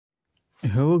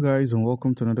Hello guys and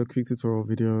welcome to another quick tutorial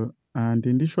video, and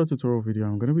in this short tutorial video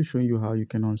I'm going to be showing you how you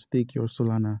can unstake your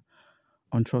Solana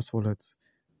on Trust Wallet.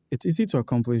 It's easy to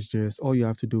accomplish this. All you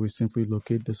have to do is simply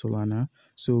locate the Solana.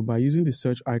 So by using the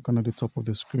search icon at the top of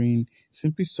the screen,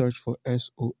 simply search for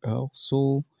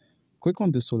SOL. Click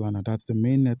on the Solana, that's the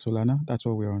mainnet Solana, that's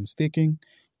what we're unstaking.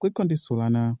 Click on this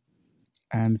Solana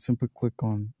and simply click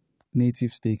on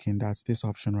native staking, that's this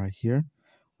option right here.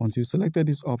 Once you've selected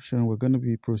this option, we're going to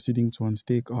be proceeding to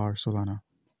unstake our Solana.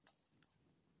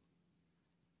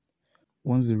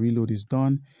 Once the reload is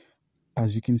done,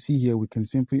 as you can see here, we can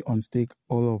simply unstake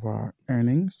all of our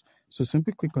earnings. So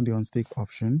simply click on the unstake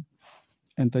option,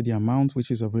 enter the amount which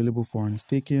is available for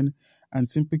unstaking, and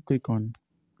simply click on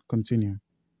continue.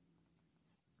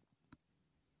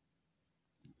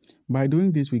 By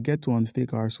doing this, we get to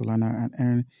unstake our Solana and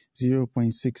earn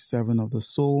 0.67 of the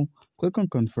SOL. Click on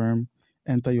confirm,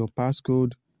 enter your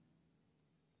passcode,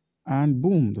 and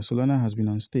boom, the Solana has been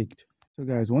unstaked. So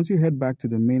guys, once you head back to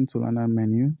the main Solana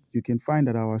menu, you can find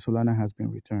that our Solana has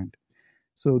been returned.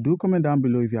 So do comment down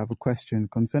below if you have a question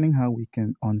concerning how we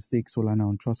can unstake Solana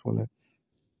on Trust Wallet,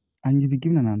 and you'll be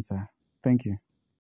given an answer. Thank you.